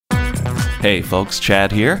Hey folks,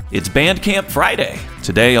 Chad here. It's Bandcamp Friday.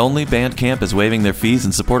 Today only, Bandcamp is waiving their fees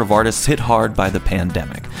in support of artists hit hard by the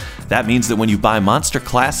pandemic. That means that when you buy Monster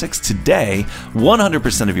Classics today,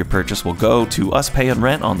 100% of your purchase will go to us paying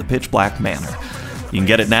rent on the Pitch Black Manor. You can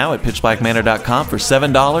get it now at pitchblackmanor.com for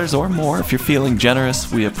 $7 or more if you're feeling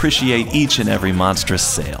generous. We appreciate each and every monstrous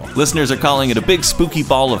sale. Listeners are calling it a big spooky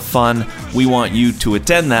ball of fun. We want you to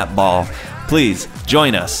attend that ball. Please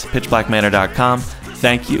join us, pitchblackmanor.com.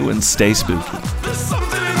 Thank you and stay spooky.